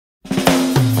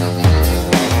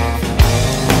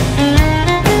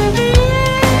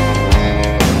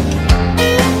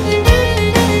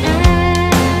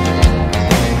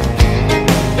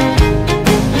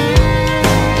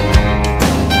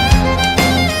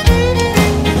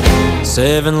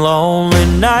7 lonely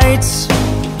nights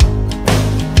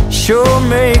sure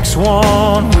makes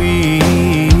one weak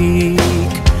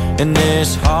in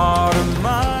this heart of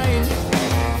mine.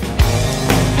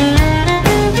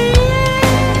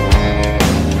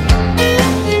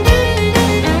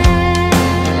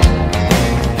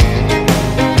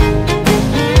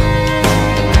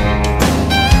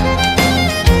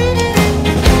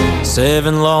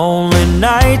 7 lonely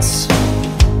nights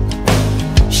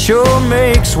sure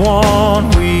makes one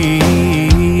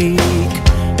weak,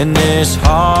 and this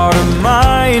heart of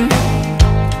mine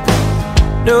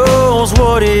knows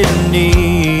what it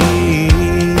needs.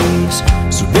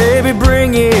 So baby,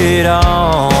 bring it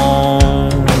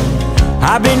on.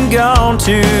 I've been gone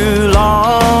too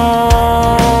long.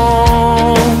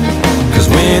 'Cause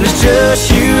when it's just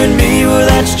you and me, well,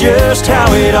 that's just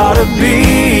how it ought to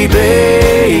be,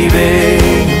 baby.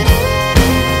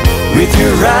 With you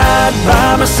right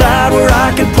by my side where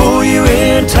I can pull you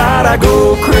in tight, I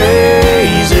go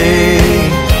crazy.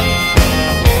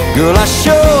 Girl, I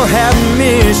sure have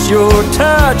missed your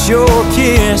touch, your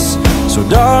kiss. So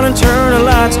darling, turn the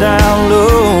lights down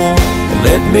low and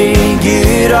let me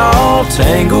get all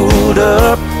tangled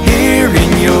up here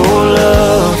in your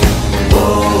love.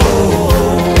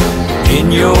 Whoa,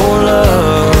 in your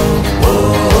love.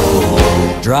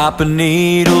 Whoa. Drop a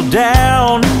needle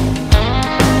down,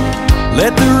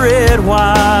 let the red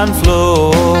wine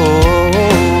flow.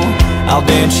 I'll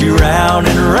dance you round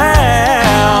and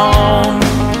round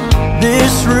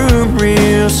this room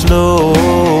real slow.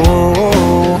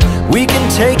 We can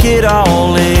take it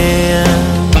all in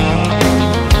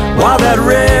while that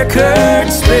record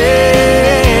spins.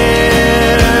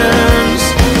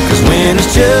 'Cause when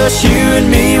it's just you and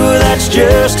me, well, that's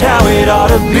just how it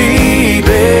ought to be,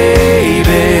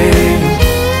 baby.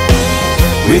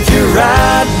 With you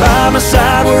right by my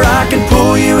side where I can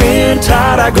pull you in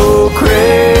tight, I go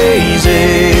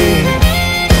crazy.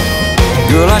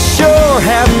 Girl, I sure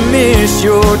have missed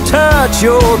your touch,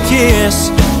 your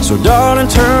kiss. So darling,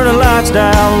 turn the lights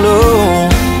down low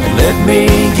and let me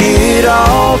get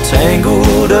all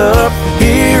tangled up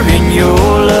here in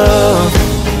your love.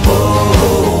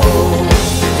 Whoa,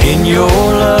 in your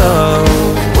love.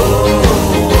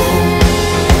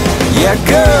 Yeah,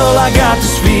 girl, I got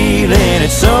this feeling,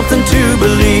 it's something to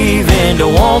believe in.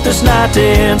 Don't want this night to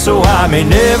end, so I may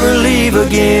never leave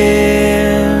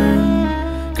again.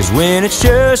 'Cause when it's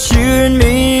just you and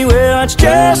me, well, it's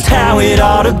just how it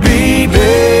ought to be,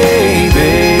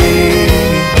 baby.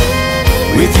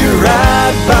 With you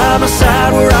right by my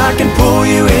side where I can pull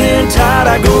you in tight,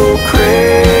 I go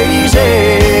crazy.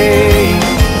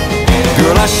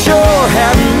 Girl, I sure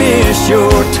have missed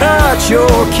your touch,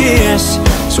 your kiss.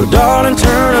 So darling,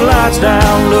 turn the lights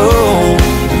down low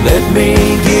and let me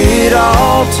get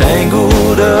all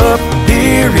tangled up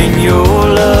here in your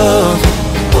love.